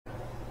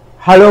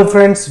Hello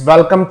friends,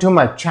 welcome to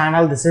my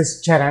channel. This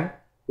is Charan.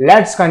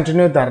 Let's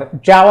continue the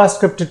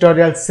JavaScript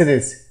tutorial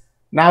series.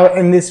 Now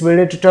in this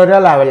video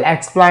tutorial, I will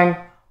explain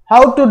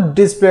how to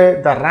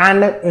display the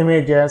random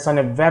images on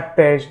a web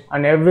page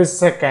on every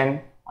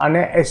second on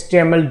a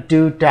HTML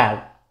div tag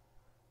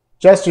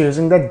just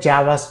using the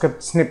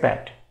JavaScript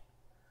snippet.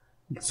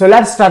 So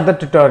let's start the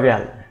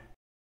tutorial.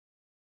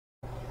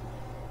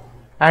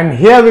 And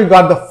here we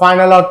got the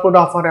final output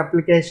of our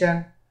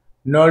application.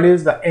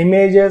 Notice the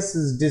images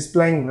is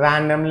displaying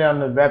randomly on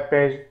the web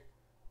page,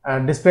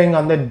 displaying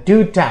on the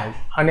div tag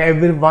on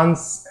every 1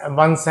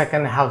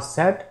 second have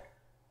set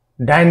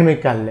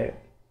dynamically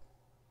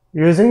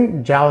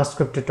using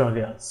JavaScript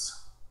tutorials.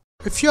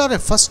 If you are a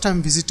first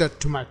time visitor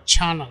to my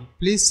channel,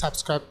 please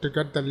subscribe to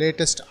get the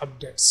latest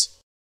updates.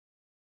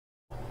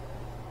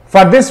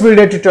 For this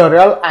video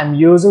tutorial, I am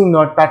using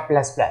Notepad++.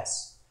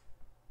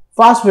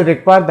 First, we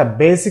require the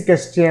basic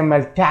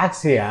HTML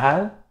tags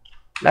here.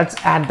 Let's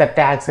add the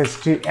tags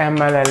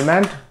HTML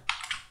element.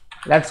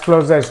 Let's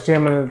close the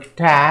HTML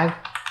tag.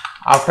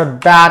 After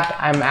that,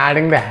 I'm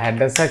adding the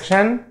header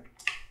section.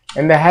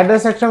 In the header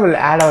section, we'll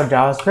add our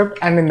JavaScript,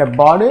 and in the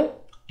body,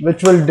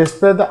 which will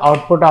display the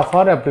output of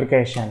our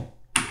application.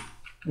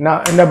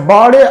 Now, in the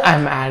body,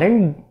 I'm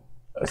adding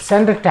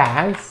center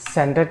tag.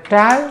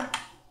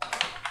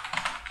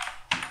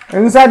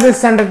 Inside this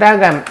center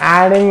tag, I'm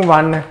adding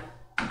one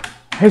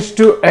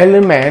h2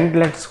 element.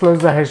 Let's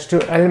close the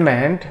h2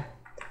 element.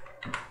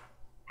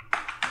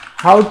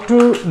 How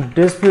to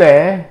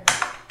display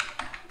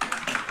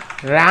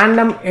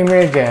random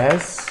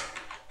images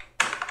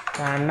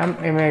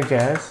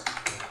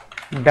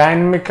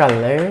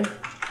dynamically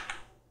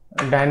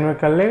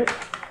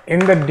in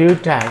the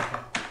div tag,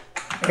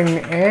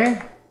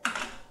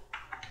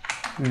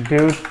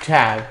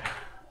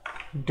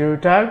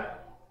 div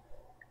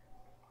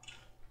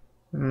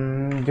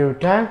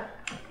tag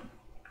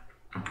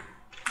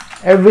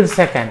every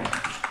second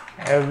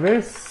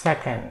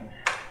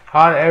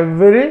or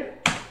every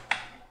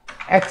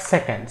x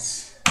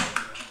seconds,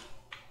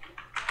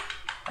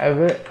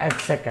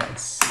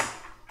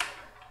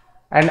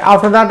 and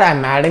after that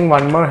I'm adding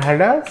one more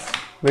header,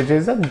 which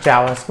is a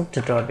JavaScript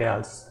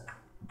tutorials.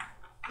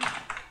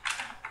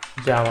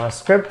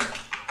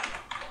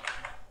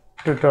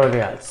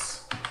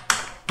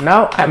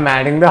 Now I'm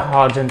adding the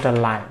horizontal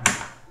line.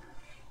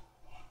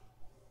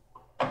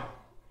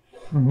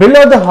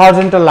 Below the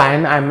horizontal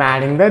line, I'm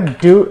adding the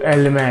div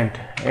element.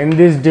 In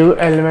this div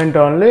element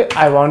only,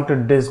 I want to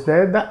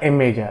display the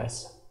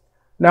images.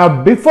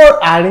 Now, before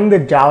adding the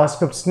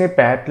JavaScript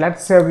snippet,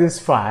 let's save this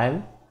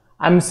file.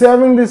 I'm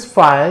saving this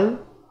file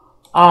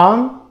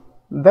on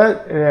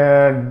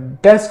the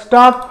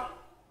desktop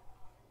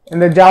in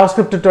the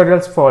JavaScript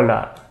tutorials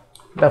folder.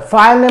 The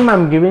file name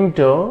I'm giving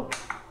to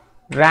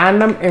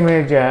random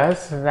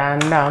images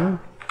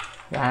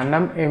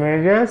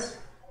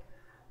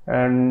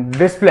and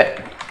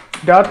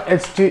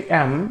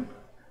display.htm.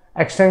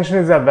 extension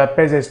is a web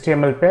page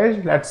HTML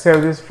page. Let's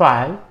save this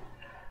file.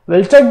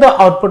 We'll check the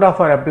output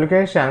of our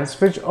application,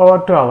 switch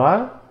over to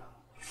our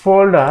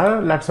folder.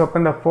 Let's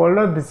open the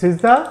folder. This is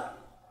the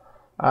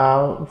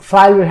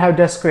file we have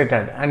just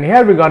created, and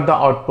here we got the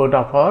output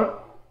of our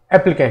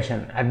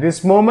application. At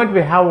this moment,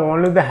 we have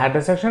only the header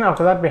section.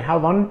 After that, we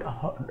have one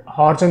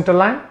horizontal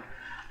line,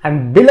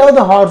 and below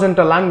the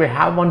horizontal line, we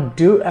have one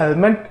div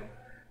element.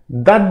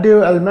 That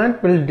div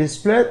element will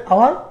display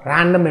our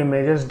random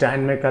images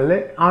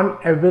dynamically on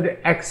every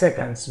x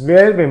seconds,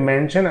 where we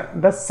mention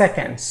the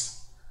seconds.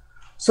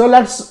 So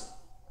let's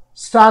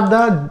start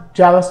the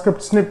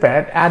JavaScript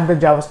snippet, add the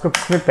JavaScript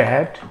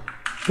snippet.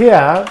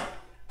 Here,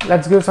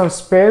 let's give some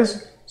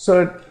space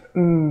so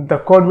the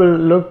code will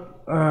look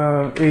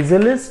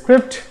easily.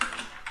 Script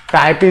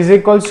type is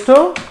equals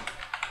to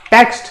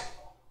text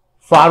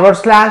 /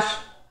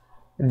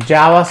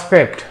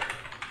 JavaScript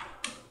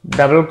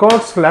double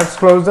quotes. Let's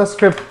close the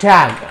script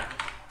tag.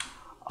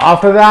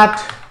 After that,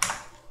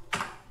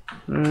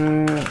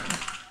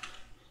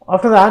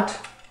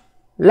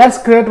 let's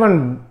create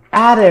one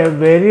array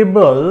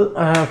variable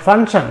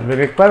function. We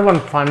require one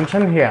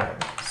function here.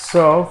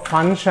 So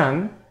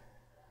function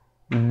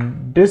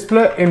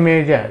display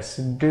images,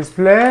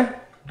 display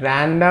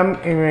random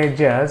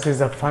images is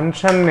a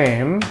function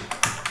name.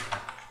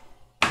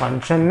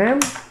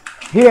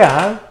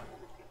 Here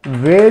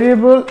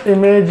variable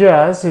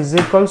images is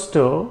equals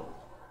to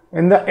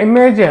in the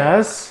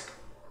images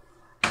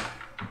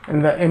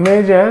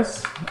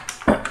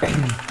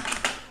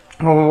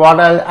what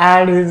I'll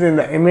add is in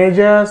the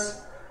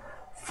images.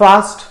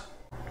 First,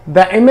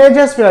 the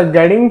images we are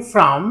getting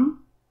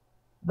from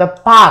the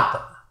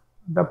path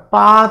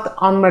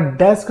on my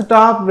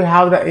desktop. We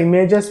have the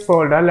images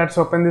folder. Let's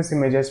open this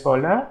images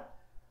folder.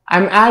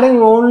 I'm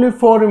adding only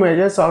 4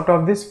 images out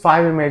of these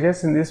 5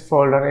 images in this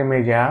folder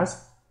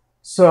images.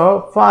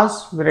 So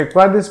first we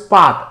require this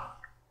path.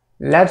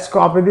 Let's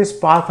copy this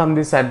path from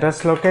this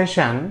address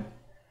location,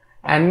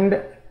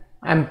 and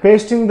I'm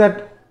pasting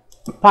that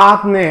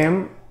path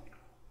name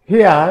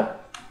here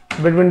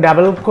between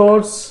double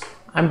quotes.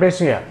 I'm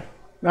pasting here.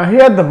 Now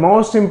here the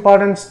most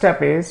important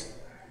step is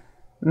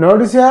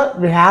Notice here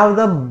we have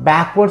the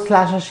backward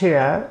slashes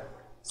here.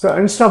 So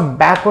instead of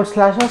backward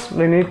slashes,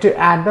 we need to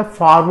add the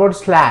forward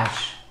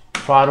slash,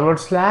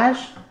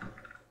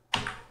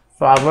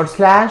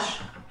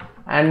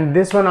 and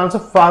this one also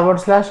forward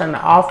slash, and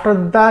after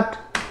that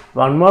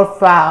one more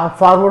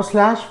forward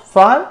slash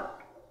for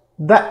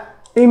the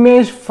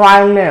image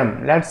file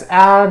name. Let's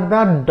add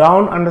the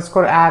down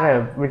underscore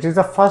array, which is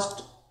the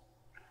first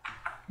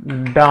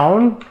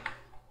down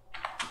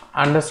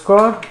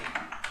underscore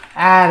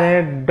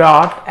array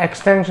dot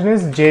extension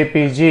is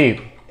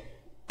JPG,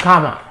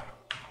 comma.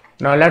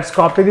 Now let's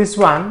copy this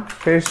one,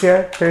 paste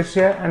here,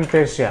 and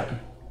paste here.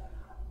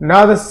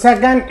 Now the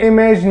second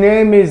image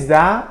name is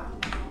the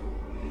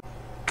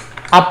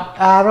up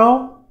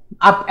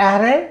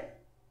array.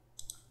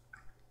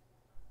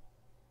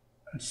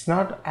 It's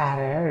not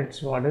array,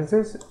 it's what is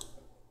this?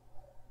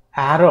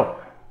 Arrow.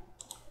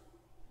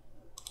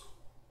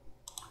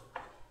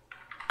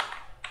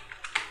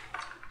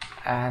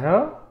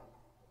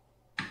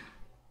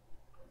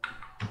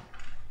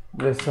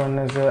 This one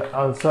is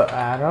also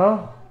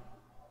arrow.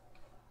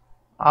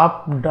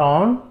 Up,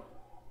 down,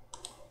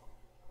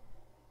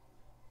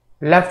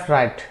 left,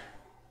 right,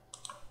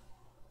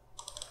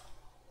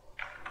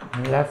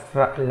 left,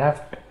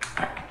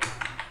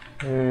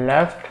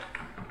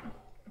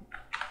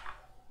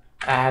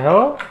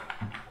 arrow,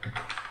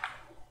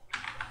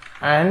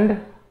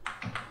 and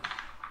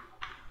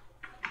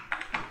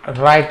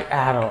right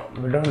arrow.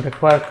 We don't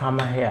require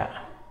comma here.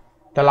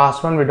 The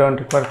last one we don't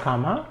require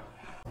comma.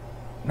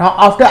 Now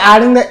after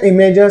adding the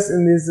images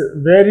in these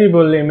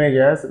variable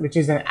images, which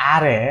is an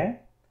array,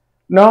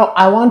 now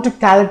I want to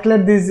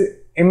calculate these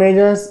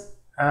images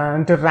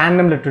into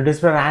randomly, to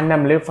display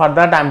randomly. For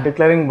that I am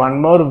declaring one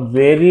more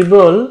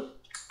variable,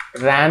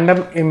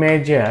 random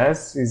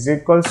images is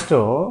equals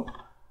to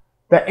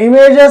the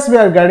images we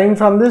are getting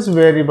from this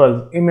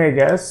variable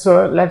images.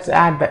 So let's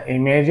add the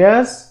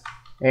images,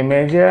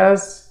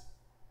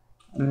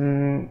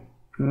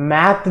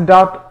 math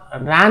dot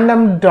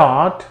random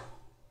dot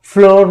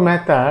floor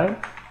method,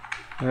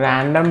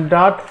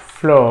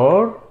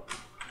 floor,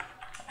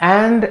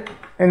 and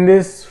in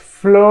this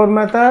floor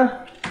method,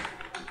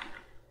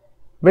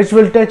 which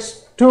will take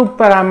two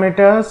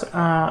parameters.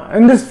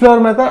 In this floor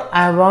method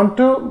I want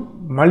to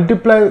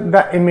multiply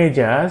the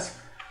images.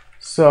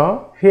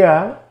 So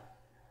here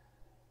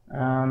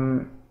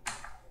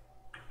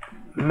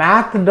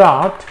math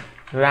dot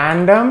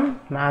random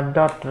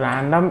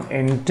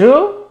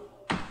into,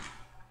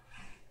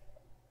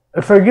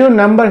 if I give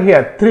number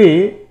here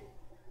 3,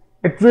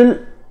 it will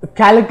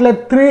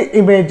calculate 3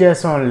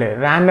 images only.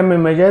 Random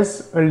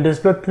images will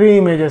display 3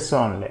 images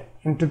only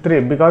into 3,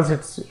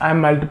 because I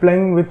am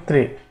multiplying with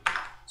 3.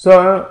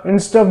 So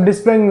instead of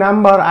displaying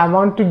number, I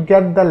want to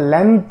get the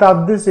length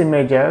of these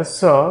images.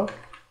 So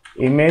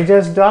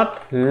images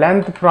dot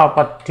length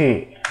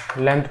property.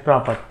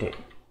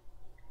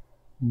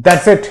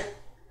 That's it.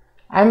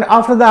 And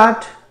after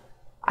that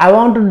I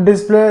want to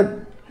display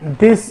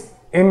these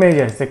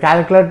images, the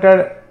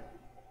calculated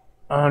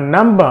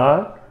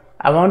number.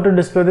 I want to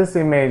display these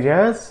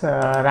images,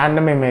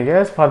 random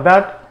images. For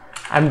that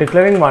I am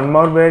declaring one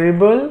more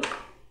variable,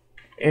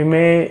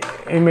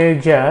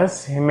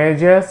 images.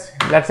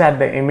 Let's add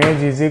the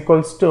image is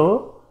equals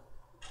to,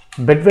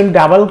 between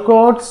double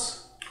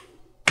quotes,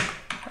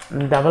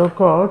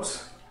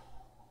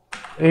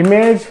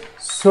 image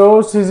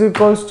source is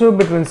equals to,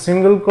 between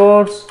single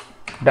quotes,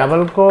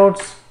 double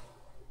quotes,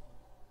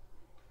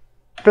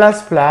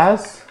 plus.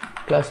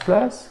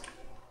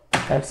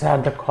 Let's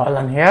add the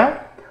colon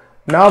here.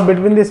 Now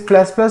between this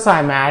plus I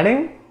am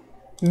adding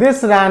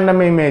this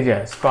random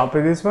images. Copy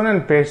this one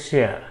and paste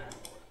here.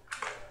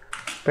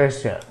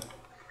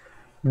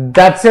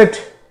 That's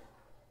it.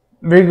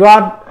 We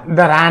got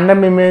the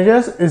random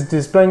images is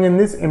displaying in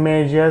this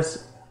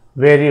images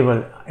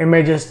variable,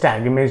 image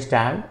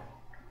tag.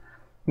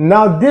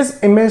 Now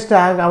this image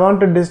tag I want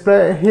to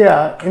display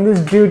here in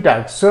this div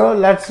tag. So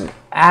let's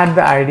add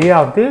the idea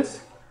of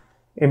this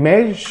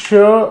image,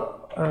 show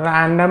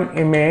random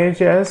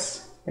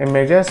images,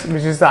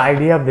 which is the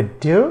idea of the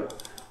div.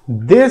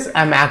 This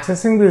I am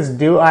accessing this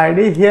div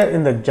ID here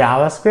in the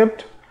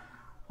JavaScript.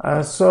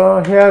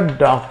 So here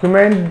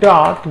document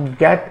dot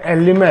get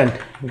element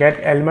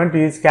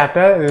is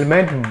capital,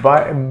 element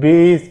by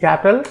B is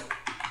capital,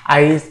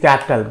 I is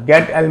capital,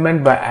 get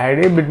element by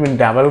ID between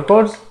double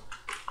quotes.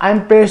 I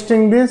am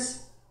pasting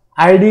this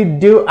ID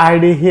div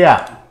ID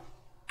here.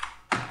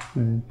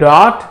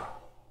 Dot,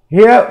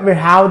 here we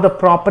have the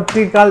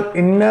property called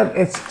inner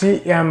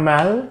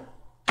HTML.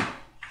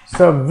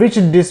 So which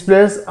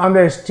displays on the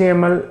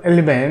HTML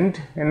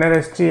element, inner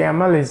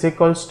HTML is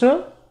equals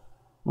to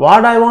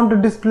what I want to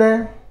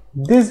display,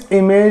 this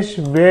image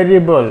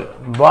variable.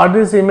 What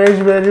this image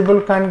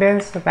variable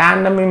contains?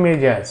 Random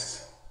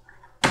images.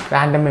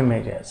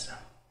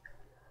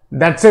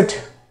 That's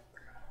it.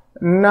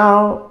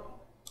 Now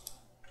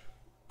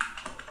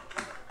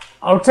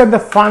outside the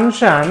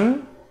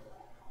function,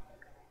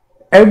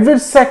 every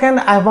second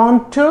I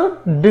want to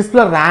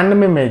display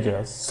random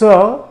images.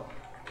 So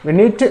we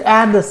need to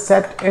add the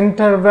set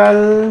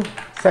interval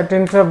set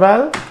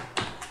interval.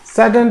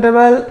 Set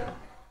interval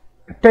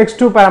takes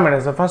two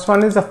parameters. The first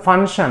one is a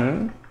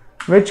function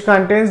which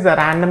contains the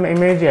random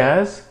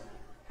images,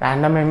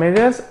 and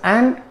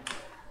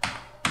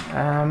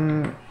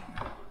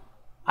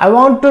I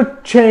want to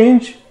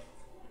change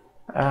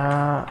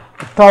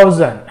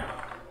 1000.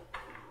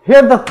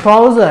 Here the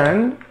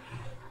 1000,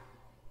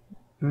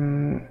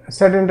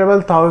 set interval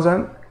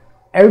 1000.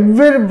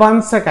 Every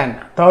 1 second,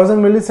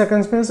 1000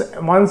 milliseconds means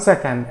 1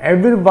 second.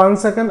 Every 1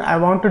 second I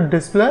want to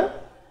display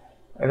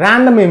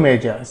random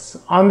images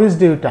on this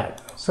div tag.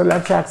 So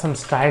let's add some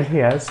style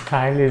here.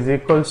 Style is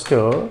equals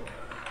to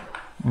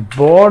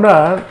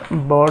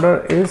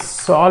border is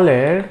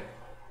solid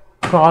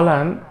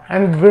colon,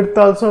 and width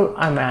also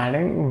I'm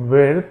adding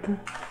width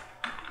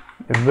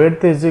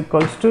is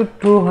equals to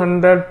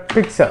 200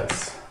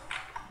 pixels.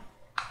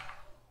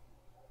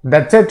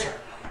 That's it.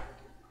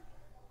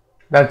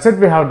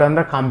 We have done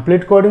the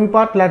complete coding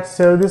part. Let's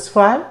save this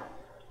file.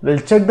 We'll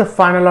check the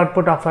final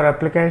output of our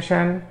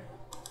application.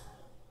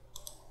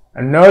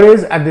 And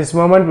notice at this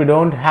moment we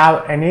don't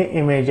have any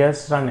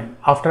images running.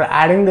 After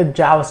adding the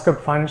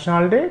JavaScript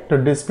functionality to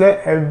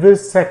display every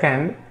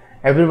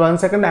 1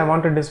 second, I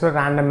want to display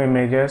random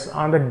images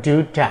on the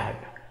div tag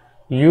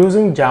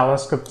using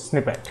JavaScript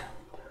snippet.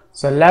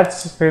 So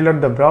let's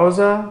reload the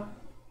browser.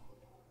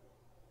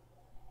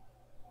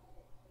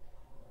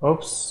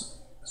 Oops.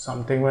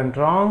 Something went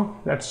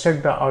wrong. Let's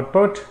check the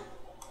output.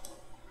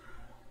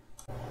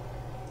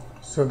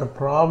 So the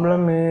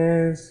problem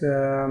is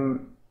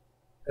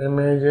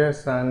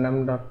images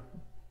random dot.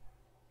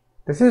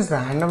 This is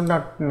random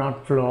dot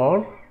not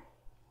floor.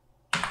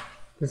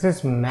 This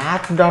is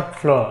math dot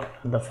floor.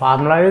 The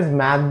formula is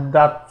math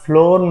dot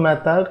floor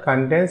method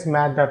contains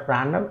math dot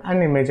random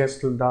and images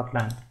dot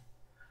length.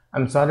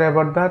 I'm sorry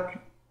about that.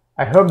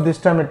 I hope this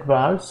time it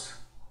works.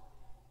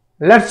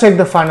 Let's check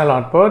the final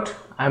output.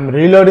 I'm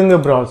reloading the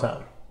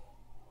browser,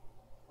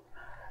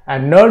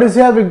 and notice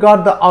here we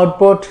got the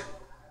output.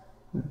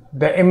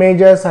 The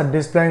images are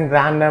displaying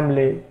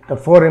randomly. The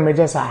 4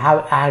 images I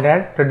have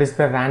added to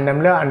display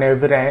randomly on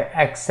every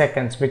x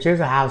seconds, which is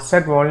I have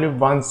set only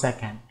 1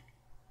 second.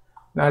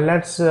 Now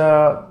let's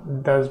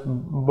the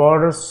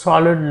border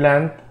solid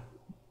length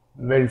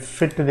will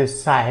fit to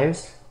this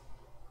size.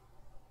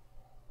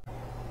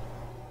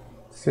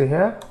 See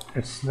here,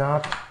 it's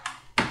not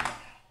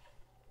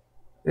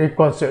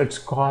equals to its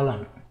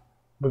column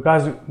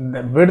because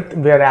the width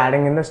we are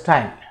adding in the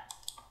style.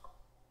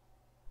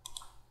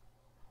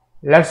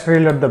 Let's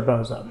reload the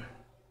browser,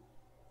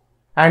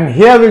 and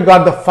here we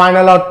got the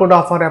final output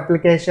of our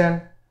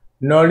application.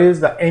 Notice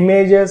the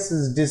images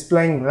is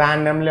displaying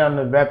randomly on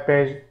the web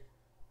page,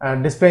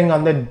 displaying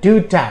on the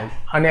div tag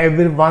on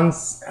every 1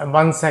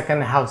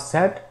 second I have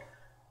set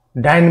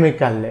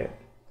dynamically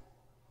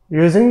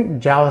using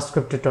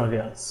JavaScript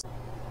tutorials.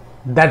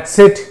 That's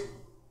it.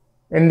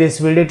 In this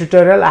video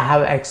tutorial, I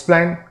have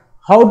explained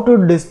how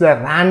to display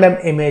random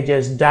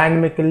images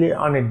dynamically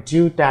on a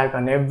div tag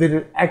on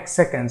every x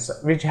seconds,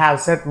 which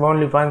have set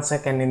only 1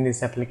 second in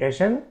this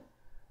application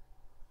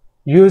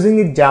using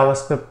a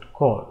JavaScript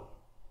code.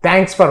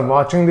 Thanks for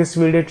watching this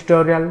video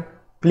tutorial.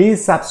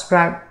 Please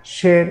subscribe,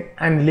 share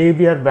and leave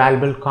your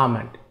valuable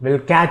comment. We'll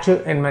catch you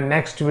in my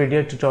next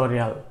video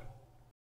tutorial.